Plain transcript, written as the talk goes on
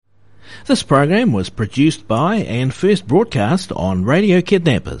This program was produced by and first broadcast on Radio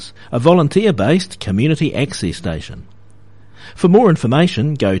Kidnappers, a volunteer-based community access station. For more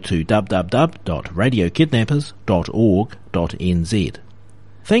information, go to www.radiokidnappers.org.nz.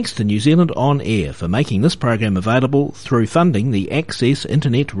 Thanks to New Zealand On Air for making this program available through funding the Access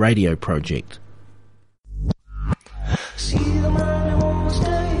Internet Radio project.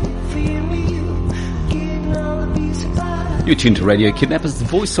 You're tuned to Radio Kidnappers, the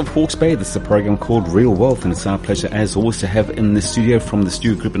voice of Hawke's Bay. This is a program called Real Wealth, and it's our pleasure, as always, to have in the studio from the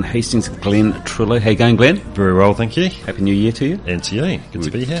Stuart Group in Hastings, Glenn Trillo. How you going, Glenn? Very well, thank you. Happy New Year to you. And to you. Good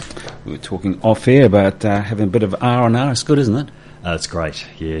to be here. We were talking off air about having a bit of R&R. It's good, isn't it? It's great.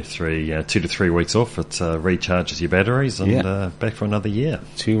 Yeah, 2 to 3 weeks off. It recharges your batteries and back for another year.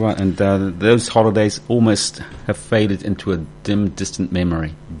 Too right. And those holidays almost have faded into a dim, distant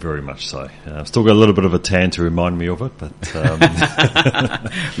memory. Very much so. I've still got a little bit of a tan to remind me of it, but...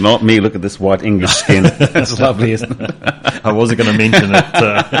 Not me. Look at this white English skin. It's lovely, isn't it? I wasn't going to mention it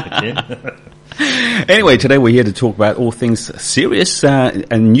again. Anyway, today we're here to talk about all things serious,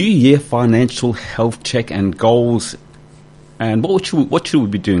 a New Year financial health check and goals. And what should we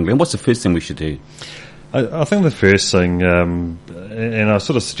be doing, Glenn? What's the first thing we should do? I think the first thing, and I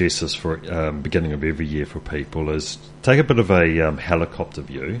sort of suggest this for beginning of every year for people, is take a bit of a helicopter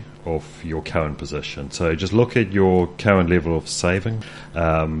view of your current position. So just look at your current level of saving,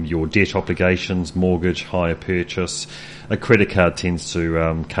 your debt obligations, mortgage, hire purchase. A credit card tends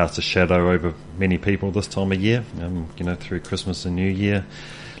to cast a shadow over many people this time of year, through Christmas and New Year.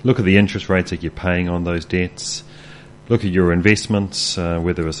 Look at the interest rates that you're paying on those debts. Look at your investments,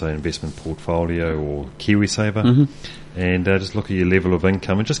 whether it's an investment portfolio or KiwiSaver, and just look at your level of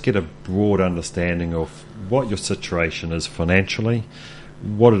income and just get a broad understanding of what your situation is financially,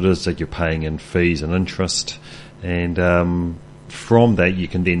 what it is that you're paying in fees and interest, and from that you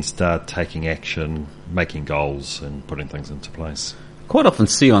can then start taking action, making goals and putting things into place. Quite often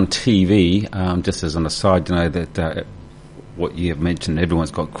see on TV, just as an aside, that... what you have mentioned,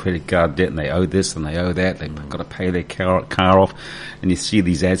 everyone's got credit card debt and they owe this and they owe that, they've got to pay their car off, and you see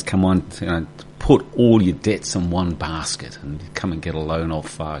these ads come on, put all your debts in one basket and come and get a loan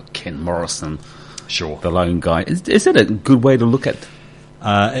off Ken Morrison, sure, the loan guy. Is that a good way to look at?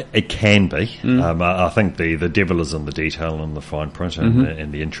 It can be. I think the devil is in the detail and the fine print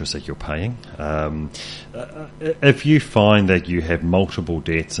and the interest that you're paying. If you find that you have multiple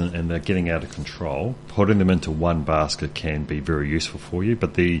debts and they're getting out of control, putting them into one basket can be very useful for you.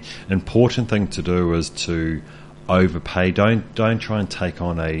 But the important thing to do is to overpay. Don't try and take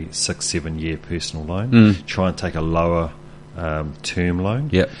on a 6-7 year personal loan. Try and take a lower term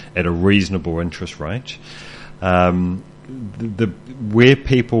loan at a reasonable interest rate. Where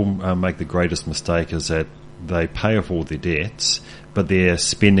people make the greatest mistake is that they pay off all their debts, but their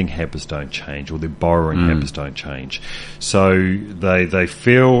spending habits don't change or their borrowing habits don't change. So they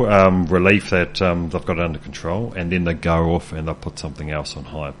feel relief that they've got it under control, and then they go off and they'll put something else on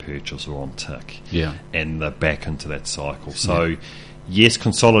hire purchase or on tick, and they're back into that cycle. So yes,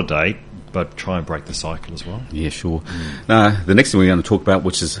 consolidate, but try and break the cycle as well. Yeah, sure. The next thing we're going to talk about,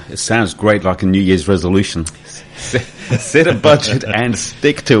 which it sounds great like a New Year's resolution. Set a budget and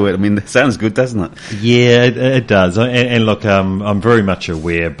stick to it. I mean, it sounds good, doesn't it? Yeah, it does. And look, I'm very much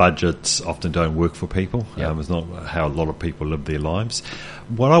aware budgets often don't work for people. It's not how a lot of people live their lives.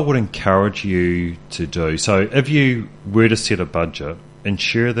 What I would encourage you to do, so if you were to set a budget,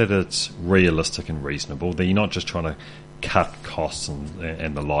 ensure that it's realistic and reasonable, that you're not just trying to cut costs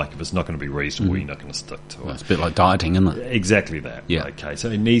and the like. If it's not going to be reasonable, you're not going to stick to it. It's a bit like dieting, isn't it? Exactly that. Yeah. Okay, so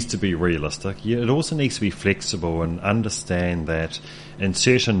it needs to be realistic. It also needs to be flexible and understand that in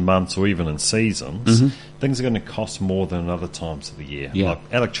certain months or even in seasons, things are going to cost more than other times of the year. Like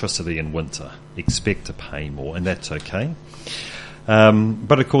electricity in winter, expect to pay more, and that's okay.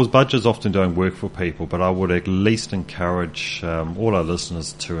 But of course, budgets often don't work for people, but I would at least encourage all our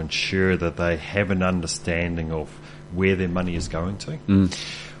listeners to ensure that they have an understanding of where their money is going to.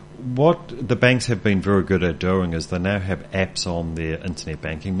 What the banks have been very good at doing is they now have apps on their internet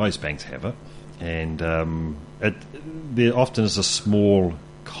banking. Most banks have it, and there often is a small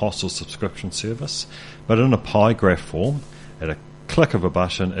cost or subscription service, but in a pie graph form, at a click of a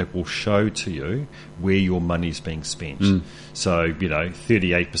button, it will show to you where your money is being spent. So,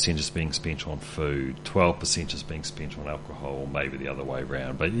 38% is being spent on food, 12% is being spent on alcohol, or maybe the other way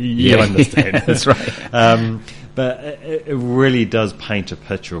around. But you understand. That's right. But it really does paint a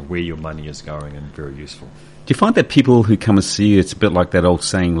picture of where your money is going, and very useful. Do you find that people who come and see you, it's a bit like that old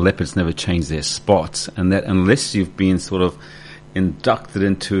saying, leopards never change their spots, and that unless you've been sort of inducted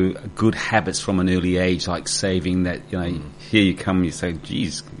into good habits from an early age, like saving, that, here you come, you say,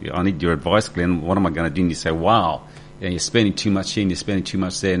 geez, I need your advice, Glenn, what am I going to do? And you say, wow, you're spending too much here and you're spending too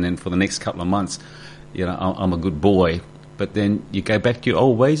much there, and then for the next couple of months, I'm a good boy. But then you go back to your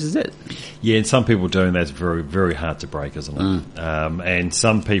old ways, is it? Yeah, and some people do, and that's very, very hard to break, isn't it? And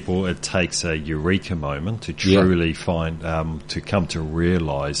some people, it takes a eureka moment to truly find, to come to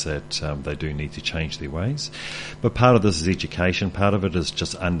realise that they do need to change their ways. But part of this is education. Part of it is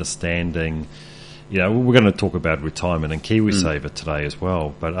just understanding. We're going to talk about retirement and KiwiSaver today as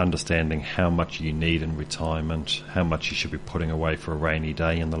well, but understanding how much you need in retirement, how much you should be putting away for a rainy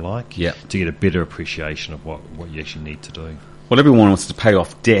day and the like, to get a better appreciation of what you actually need to do. Well, everyone wants to pay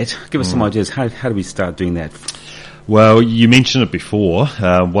off debt. Give us some ideas. How do we start doing that? Well, you mentioned it before.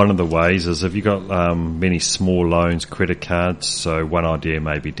 One of the ways is if you've got many small loans, credit cards, so one idea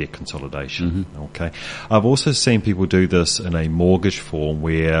may be debt consolidation. Okay. I've also seen people do this in a mortgage form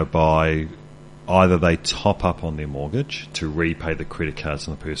whereby either they top up on their mortgage to repay the credit cards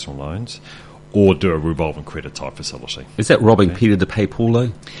and the personal loans, or do a revolving credit type facility. Is that robbing Peter to pay Paul,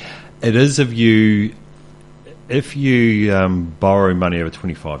 though? It is if you borrow money over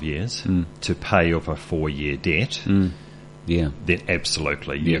 25 years to pay off a 4-year debt, then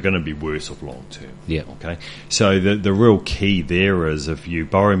absolutely you're going to be worse off long term. Yeah. Okay. So the real key there is if you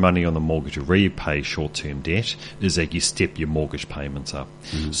borrow money on the mortgage to repay short term debt, is that you step your mortgage payments up.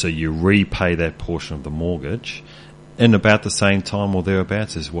 So you repay that portion of the mortgage in about the same time or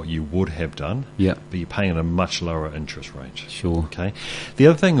thereabouts as what you would have done. Yeah. But you're paying at a much lower interest rate. Sure. Okay. The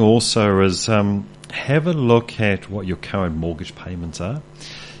other thing also is have a look at what your current mortgage payments are.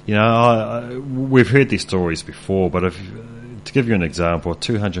 We've heard these stories before, but to give you an example, a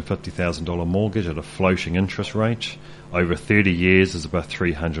 $250,000 mortgage at a floating interest rate over 30 years is about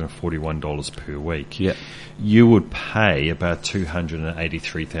 $341 per week. Yeah. You would pay about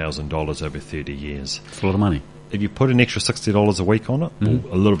 $283,000 over 30 years. It's a lot of money. If you put an extra $60 a week on it, or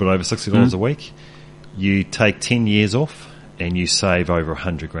a little bit over $60 a week, you take 10 years off and you save over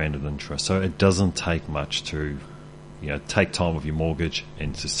 $100,000 in interest. So it doesn't take much to take time off your mortgage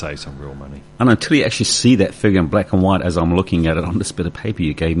and to save some real money. And until you actually see that figure in black and white as I'm looking at it on this bit of paper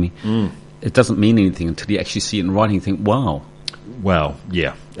you gave me, it doesn't mean anything until you actually see it in writing and think, wow. Well,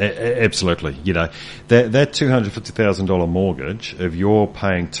 yeah, absolutely. That $250,000 mortgage, if you're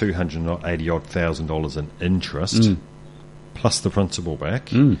paying $280,000 in interest, plus the principal back,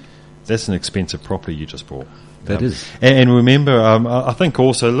 that's an expensive property you just bought. That is. And remember, I think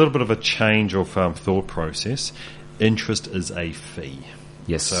also a little bit of a change of thought process. Interest is a fee.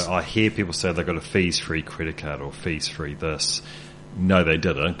 Yes. So I hear people say they've got a fees-free credit card or fees-free this. No, they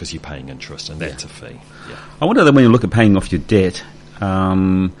didn't, because you're paying interest, and that's a fee. Yeah. I wonder that when you look at paying off your debt,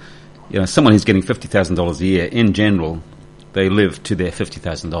 someone who's getting $50,000 a year, in general, they live to their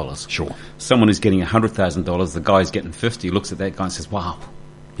 $50,000. Sure. Someone who's getting $100,000, the guy's getting 50, looks at that guy and says, wow,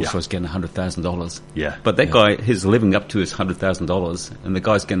 I was getting $100,000. Yeah. But that guy is living up to his $100,000, and the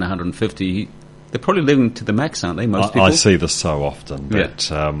guy's getting 150. They're probably living to the max, aren't they, most people? I see this so often that,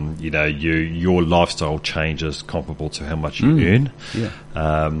 your lifestyle changes comparable to how much you earn. Yeah.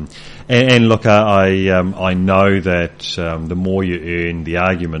 And look, I know that the more you earn, the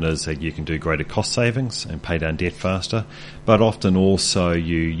argument is that you can do greater cost savings and pay down debt faster. But often also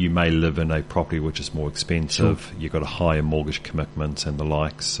you may live in a property which is more expensive. Sure. You've got a higher mortgage commitment and the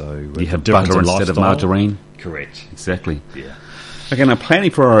like. So you have butter instead of margarine. Correct. Exactly. Yeah. Okay, now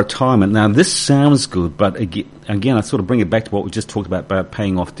planning for our retirement. Now this sounds good, but again, I sort of bring it back to what we just talked about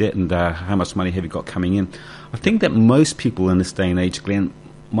paying off debt and how much money have you got coming in. I think that most people in this day and age, Glenn,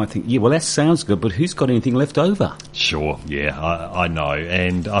 might think, yeah, well, that sounds good, but who's got anything left over? Sure, yeah, I know.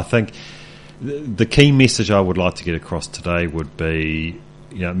 And I think the key message I would like to get across today would be,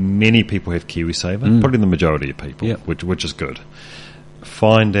 many people have KiwiSaver, probably the majority of people, which is good.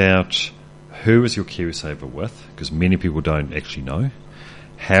 Find out who is your KiwiSaver with, because many people don't actually know.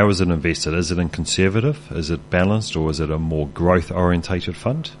 How is it invested? Is it in conservative? Is it balanced? Or is it a more growth-orientated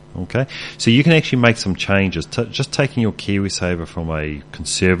fund? Okay, so you can actually make some changes. Just taking your KiwiSaver from a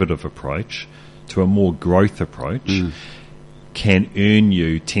conservative approach to a more growth approach can earn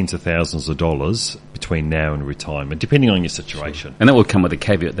you tens of thousands of dollars between now and retirement, depending on your situation. And that would come with a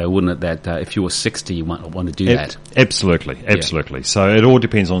caveat, though, wouldn't it, that if you were 60, you might not want to do that? Absolutely. Yeah. So it all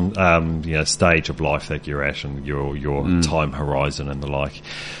depends on stage of life that you're at and your time horizon and the like.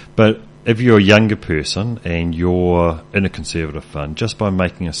 But if you're a younger person and you're in a conservative fund, just by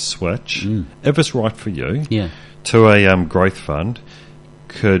making a switch, if it's right for you, to a growth fund,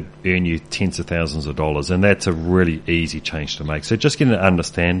 could earn you tens of thousands of dollars, and that's a really easy change to make. So just get an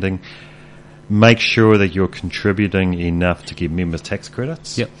understanding. make sure that you're contributing enough to get members' tax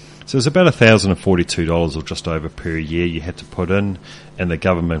credits. Yep. So it's about $1,042 or just over per year you had to put in, and the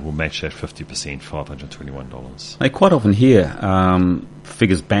government will match that 50%, $521. I quite often hear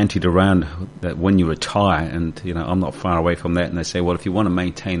figures bantied around that when you retire, and I'm not far away from that, and they say, well, if you want to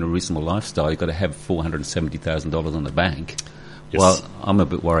maintain a reasonable lifestyle, you've got to have $470,000 in the bank. Yes. Well, I'm a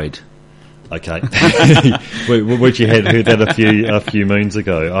bit worried. Okay. Which you had heard that a few moons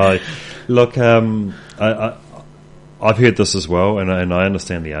ago. I've heard this as well, and I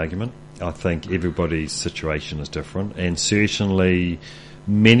understand the argument. I think everybody's situation is different, and certainly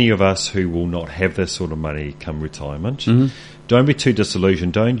many of us who will not have that sort of money come retirement, don't be too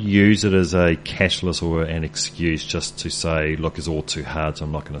disillusioned. Don't use it as a cashless or an excuse just to say, look, it's all too hard, so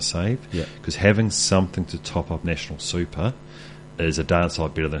I'm not going to save. Because having something to top up national super is a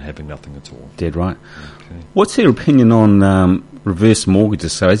downside better than having nothing at all. Dead right. Okay. What's your opinion on reverse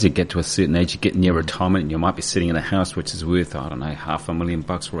mortgages? So as you get to a certain age, you get near retirement, and you might be sitting in a house which is worth, I don't know,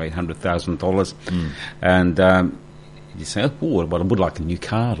 $500,000 or $800,000, and you say, oh, well, I would like a new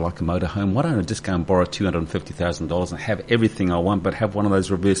car, I'd like a motorhome. Why don't I just go and borrow $250,000 and have everything I want, but have one of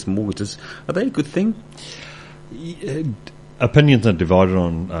those reverse mortgages? Are they a good thing? Opinions are divided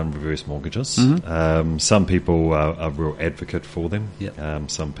on reverse mortgages. Some people are a real advocate for them.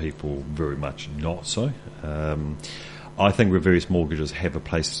 Some people very much not so. I think reverse mortgages have a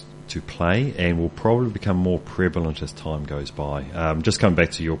place to play and will probably become more prevalent as time goes by. Just coming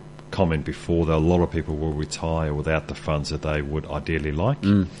back to your comment before, that a lot of people will retire without the funds that they would ideally like.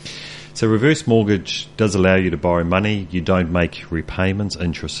 So reverse mortgage does allow you to borrow money. You don't make repayments.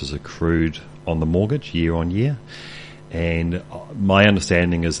 Interest is accrued on the mortgage year on year. And my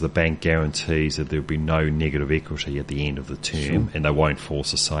understanding is the bank guarantees that there'll be no negative equity at the end of the term, and they won't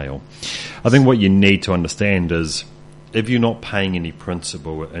force a sale. I think what you need to understand is if you're not paying any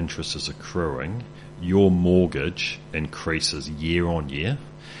principal or interest is accruing, your mortgage increases year on year.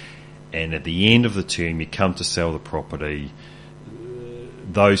 And at the end of the term, you come to sell the property,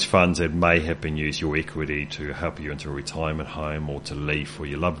 those funds that may have been used, your equity to help you into a retirement home or to leave for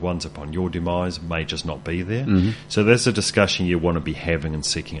your loved ones upon your demise, may just not be there. So that's a discussion you want to be having and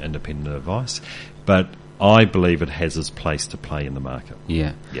seeking independent advice. But I believe it has its place to play in the market.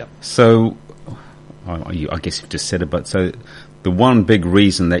 Yeah. So, I guess you've just said it, but so the one big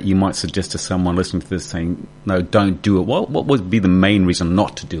reason that you might suggest to someone listening to this saying, no, don't do it, what would be the main reason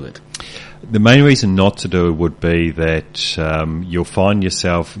not to do it? The main reason not to do it would be that you'll find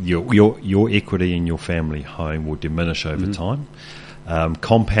yourself, your equity in your family home will diminish over time.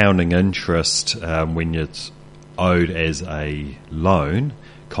 Compounding interest, when it's owed as a loan,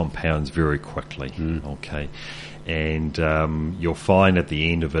 compounds very quickly. Okay. And you'll find at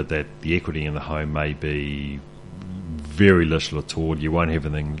the end of it that the equity in the home may be very little at all. You won't have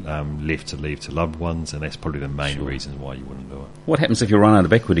anything left to leave to loved ones, and that's probably the main reason why you wouldn't do it. What happens if you run out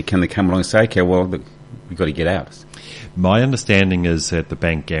of equity? Can they come along and say, okay, well, look, we've got to get out? My understanding is that the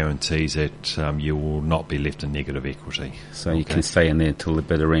bank guarantees that you will not be left in negative equity. So you can stay in there till the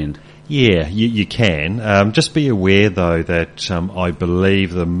bitter end. Yeah, you can. Just be aware, though, that I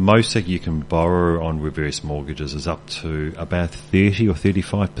believe the most that you can borrow on reverse mortgages is up to about 30 or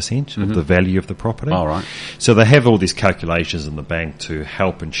 35% of the value of the property. All right. So they have all these calculations in the bank to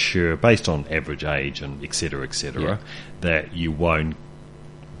help ensure, based on average age and et cetera, that you won't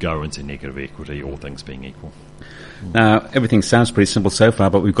go into negative equity, all things being equal. Now, everything sounds pretty simple so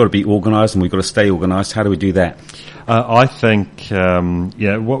far, but we've got to be organised and we've got to stay organised. How do we do that? I think,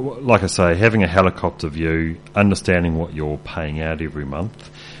 like I say, having a helicopter view, understanding what you're paying out every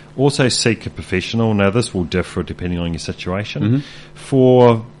month. Also seek a professional. Now, this will differ depending on your situation.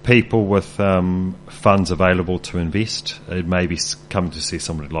 For people with funds available to invest, it may be coming to see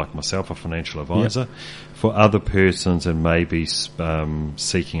somebody like myself, a financial advisor. For other persons, it may be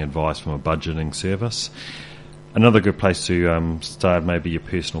seeking advice from a budgeting service. Another good place to start may be your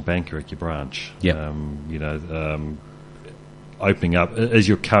personal banker at your branch. Opening up, is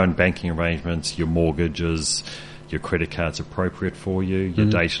your current banking arrangements, your mortgages, your credit cards appropriate for you, your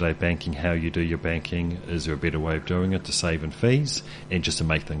day-to-day banking, how you do your banking, is there a better way of doing it to save in fees and just to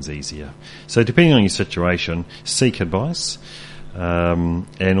make things easier? So depending on your situation, seek advice. And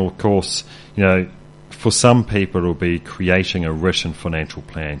of course, for some people it will be creating a written financial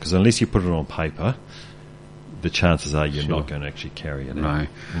plan, because unless you put it on paper, the chances are you're not going to actually carry it out.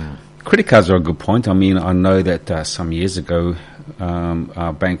 Credit cards are a good point. I mean, I know that some years ago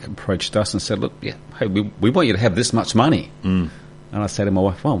our bank approached us and said, look, hey, we want you to have this much money. And I said to my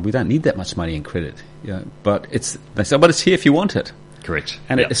wife, well, we don't need that much money in credit. But they said, but it's here if you want it. Correct.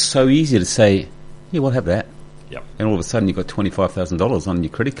 And it is so easy to say, yeah, we'll have that. Yep. And all of a sudden you've got $25,000 on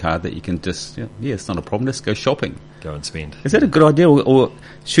your credit card that you can just, it's not a problem, let's go shopping. Go and spend. Is that a good idea? Or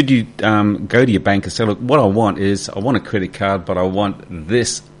should you go to your bank and say, look, what I want a credit card, but I want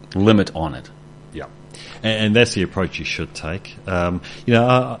this limit on it? Yeah. And that's the approach you should take.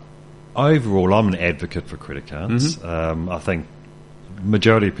 Overall, I'm an advocate for credit cards. I think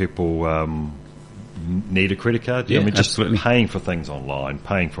majority of people need a credit card. Yeah, just absolutely. Paying for things online,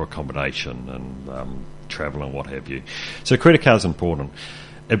 paying for accommodation and travel and what have you. So credit cards are important.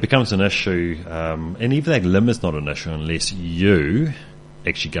 It becomes an issue, and even that limit's not an issue unless you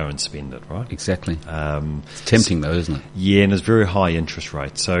actually go and spend it, right? Exactly. It's tempting though, isn't it? Yeah, and it's very high interest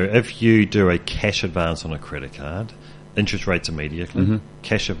rate. So if you do a cash advance on a credit card, interest rates immediately,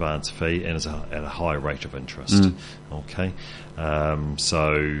 cash advance fee, and it's at a high rate of interest. Okay,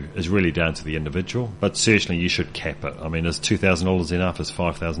 so it's really down to the individual, but certainly you should cap it. I mean, is $2,000 enough? Is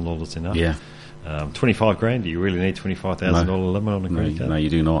 $5,000 enough? Yeah. $25,000. Do you really need $25,000 limit on a credit card? No,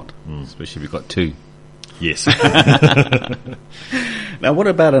 you do not, especially if you've got two. Yes. Now, what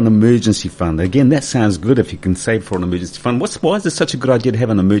about an emergency fund? Again, that sounds good if you can save for an emergency fund. Why is it such a good idea to have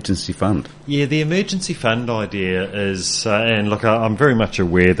an emergency fund? Yeah, the emergency fund idea is, and look, I'm very much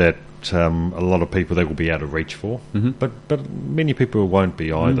aware that a lot of people they will be out of reach for, but many people won't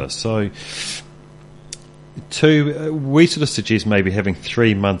be either. So, we sort of suggest maybe having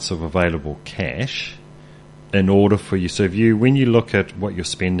 3 months of available cash in order for you. So, when you look at what you're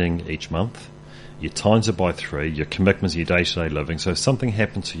spending each month, you times it by 3, your commitments, your day-to-day living. So if something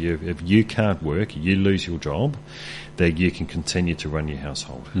happens to you, if you can't work, you lose your job, that you can continue to run your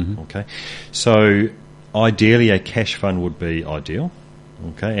household. Okay, so ideally a cash fund would be ideal.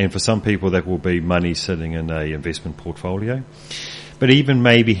 Okay, and for some people that will be money sitting in a investment portfolio. But even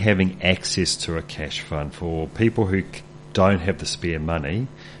maybe having access to a cash fund for people who don't have the spare money,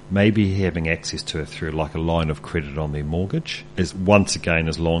 maybe having access to it through like a line of credit on their mortgage is, once again,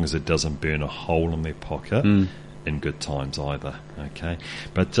 as long as it doesn't burn a hole in their pocket in good times either. Okay,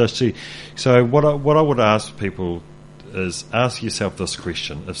 but so what I would ask people is ask yourself this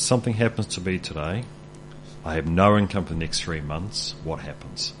question: if something happens to me today, I have no income for the next 3 months, what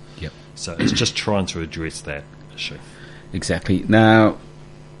happens? Yep. So it's just trying to address that issue. Exactly. Now,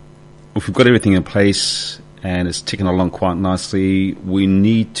 if we've got everything in place and it's ticking along quite nicely, we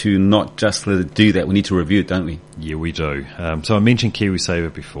need to not just let it do that, we need to review it, don't we? Yeah, we do. So I mentioned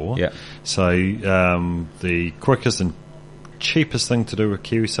KiwiSaver before. Yeah. So the quickest and cheapest thing to do with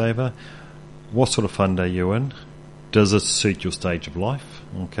KiwiSaver, what sort of fund are you in? Does it suit your stage of life?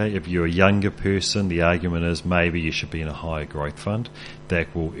 Okay, if you're a younger person, the argument is maybe you should be in a higher growth fund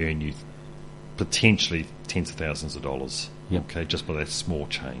that will earn you potentially tens of thousands of dollars. Yep. Okay, just by that small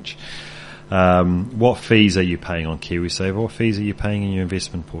change. What fees are you paying on KiwiSaver? What fees are you paying in your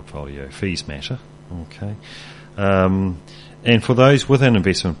investment portfolio? Fees matter. Okay. And for those with an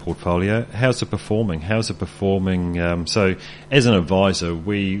investment portfolio, how's it performing? So as an advisor,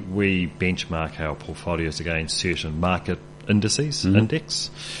 we benchmark our portfolios against certain market indices,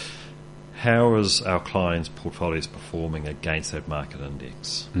 index. How is our clients' portfolios performing against that market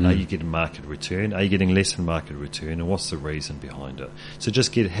index? Are you getting market return? Are you getting less than market return? And what's the reason behind it? So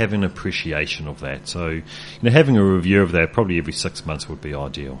just having an appreciation of that. So, having a review of that probably every 6 months would be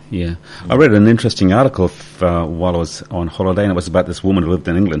ideal. Yeah. I read an interesting article while I was on holiday, and it was about this woman who lived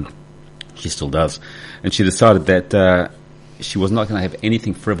in England. She still does. And she decided that she was not going to have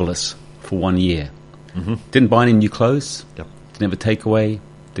anything frivolous for 1 year. Didn't buy any new clothes. Yep. Didn't have a takeaway.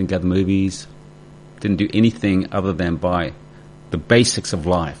 Didn't go to the movies, didn't do anything other than buy the basics of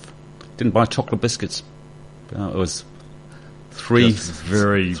life. Didn't buy chocolate biscuits. It was three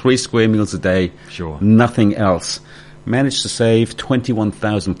square meals a day. Sure. Nothing else. Managed to save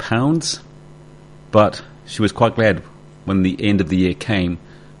 £21,000, but she was quite glad when the end of the year came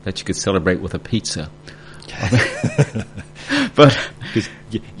that she could celebrate with a pizza. But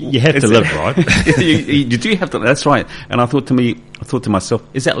you have to live, right? you do have to. That's right. And I thought to myself,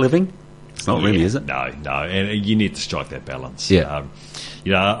 is that living? It's not really, is it? No. And you need to strike that balance. Yeah.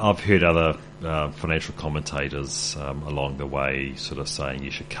 I've heard other financial commentators along the way sort of saying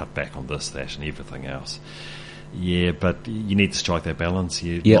you should cut back on this, that, and everything else. Yeah, but you need to strike that balance.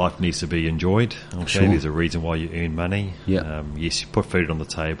 Life needs to be enjoyed. Okay, sure. There's a reason why you earn money. Yeah. Yes, you put food on the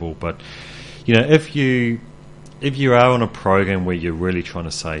table, but if you are on a program where you're really trying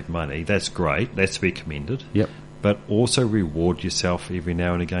to save money, that's great. That's to be commended. Yep. But also reward yourself every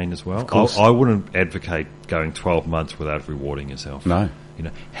now and again as well. Of course. I wouldn't advocate going 12 months without rewarding yourself. No.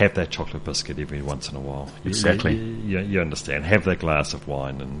 have that chocolate biscuit every once in a while. Exactly. You understand. Have that glass of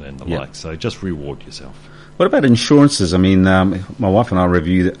wine and the like. So just reward yourself. What about insurances? I mean, my wife and I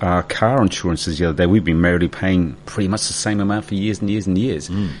reviewed our car insurances the other day. We've been married paying pretty much the same amount for years and years and years.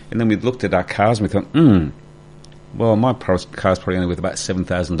 And then we looked at our cars and we thought, well, my car's probably only worth about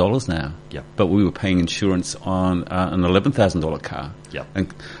 $7,000 now. Yep. But we were paying insurance on an $11,000 car. Yep.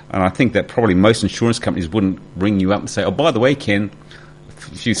 And I think that probably most insurance companies wouldn't ring you up and say, oh, by the way, Ken,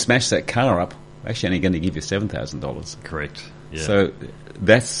 if you smash that car up, we're actually only going to give you $7,000. Correct. Yeah. So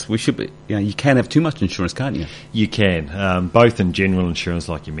we should be, you can have too much insurance, can't you? You can, both in general insurance,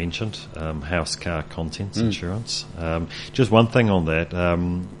 like you mentioned, house, car, contents insurance. Just one thing on that,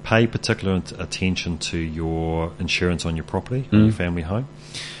 pay particular attention to your insurance on your property, on your family home.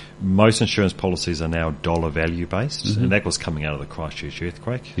 Most insurance policies are now dollar value based, and that was coming out of the Christchurch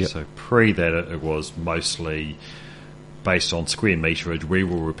earthquake. Yep. So pre that, it was mostly based on square meterage. We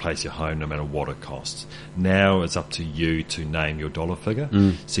will replace your home no matter what it costs. Now it's up to you to name your dollar figure.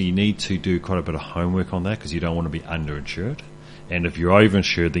 So you need to do quite a bit of homework on that because you don't want to be underinsured. And if you're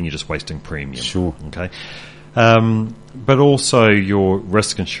overinsured, then you're just wasting premium. Sure. Okay. But also your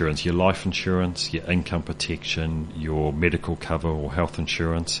risk insurance, your life insurance, your income protection, your medical cover or health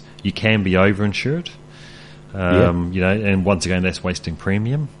insurance. You can be overinsured. And once again, that's wasting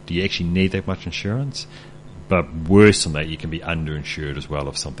premium. Do you actually need that much insurance? But worse than that, you can be underinsured as well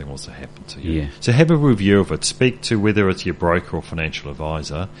if something was to happen to you. Yeah. So have a review of it. Speak to whether it's your broker or financial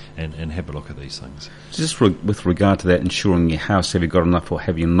advisor and have a look at these things. Just with regard to that, insuring your house, have you got enough or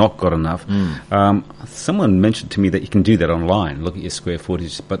have you not got enough? Someone mentioned to me that you can do that online, look at your square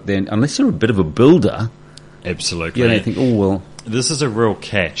footage, but then unless you're a bit of a builder, absolutely, you think, oh, well. This is a real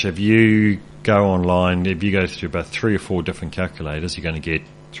catch. If you go online, if you go through about 3 or 4 different calculators, you're going to get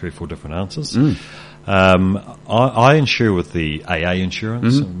 3 or 4 different answers. I insure with the AA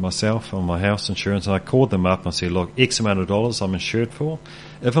insurance myself on my house insurance, and I called them up and I said, look, X amount of dollars I'm insured for.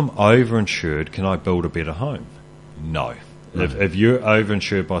 If I'm overinsured, can I build a better home? No. If you're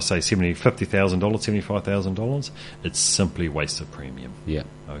overinsured by, say, $50,000, $75,000, it's simply wasted premium. Yeah.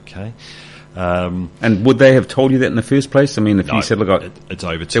 Okay. And would they have told you that in the first place? I mean, if you said, look, it's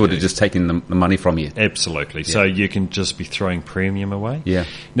over to they would have just taken the money from you. Absolutely. Yeah. So you can just be throwing premium away. Yeah.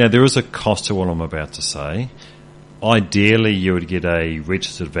 Now, there is a cost to what I'm about to say. Ideally, you would get a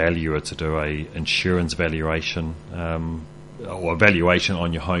registered valuer to do a insurance valuation or valuation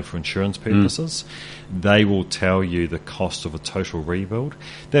on your home for insurance purposes. They will tell you the cost of a total rebuild.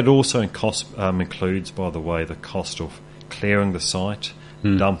 That also includes, by the way, the cost of clearing the site,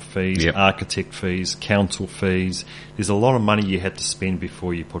 dump fees, architect fees, council fees. There's a lot of money you had to spend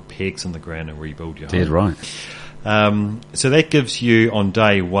before you put pegs in the ground and rebuild your home. Dead right. So that gives you on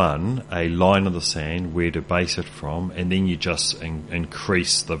day one a line in the sand where to base it from, and then you just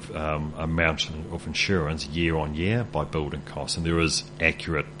increase the amount of insurance year on year by building costs. And there is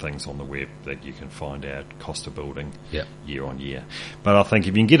accurate things on the web that you can find out cost of building year on year. But I think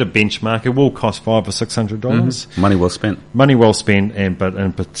if you can get a benchmark, it will cost $500 or $600. Money well spent. Money well spent, but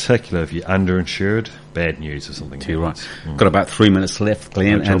in particular, if you're underinsured, bad news or something. Too right. Got about 3 minutes left,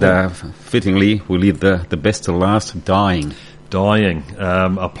 Glenn, and fittingly, we'll leave the best to last. Dying.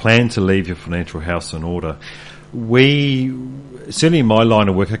 A plan to leave your financial house in order. Certainly in my line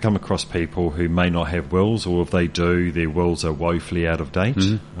of work, I come across people who may not have wills, or if they do, their wills are woefully out of date.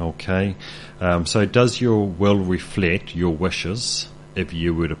 Okay. So does your will reflect your wishes if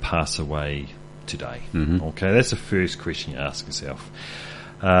you were to pass away today? Okay, that's the first question you ask yourself.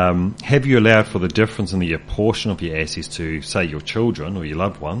 Have you allowed for the difference in the portion of your assets to, say, your children or your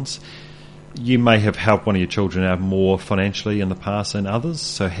loved ones? You may have helped one of your children out more financially in the past than others,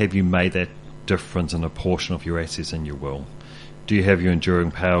 so have you made that difference in the portion of your assets in your will? Do you have your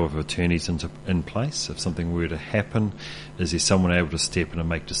enduring power of attorneys in place? If something were to happen, is there someone able to step in and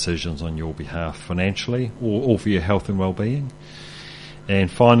make decisions on your behalf financially or for your health and well-being?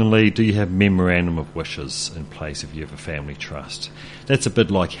 And finally, do you have memorandum of wishes in place if you have a family trust? That's a bit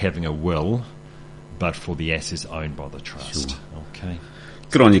like having a will, but for the assets owned by the trust. Sure. Okay.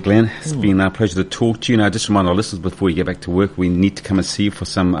 Good on you, Glenn. It's been a pleasure to talk to you. Now, just remind our listeners before you get back to work, we need to come and see you for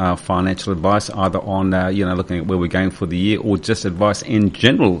some financial advice, either on, looking at where we're going for the year or just advice in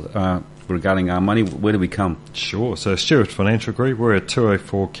general regarding our money. Where do we come? Sure. So, Stewart Financial Group, we're at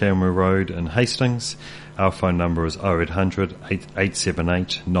 204 Camera Road in Hastings. Our phone number is 0800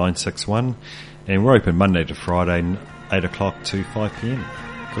 878 961. And we're open Monday to Friday, 8 o'clock to 5 p.m.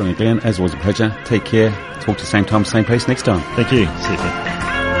 Good on you, Glenn. As always, a pleasure. Take care. Talk to you same time, same place next time. Thank you. See you.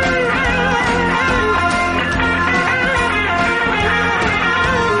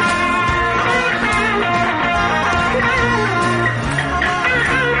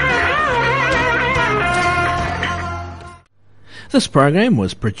 This program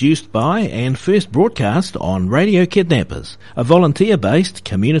was produced by and first broadcast on Radio Kidnappers, a volunteer-based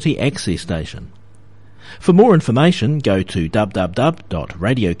community access station. For more information, go to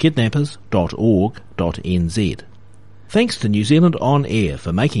www.radiokidnappers.org.nz. Thanks to New Zealand On Air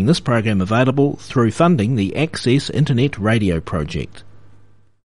for making this program available through funding the Access Internet Radio project.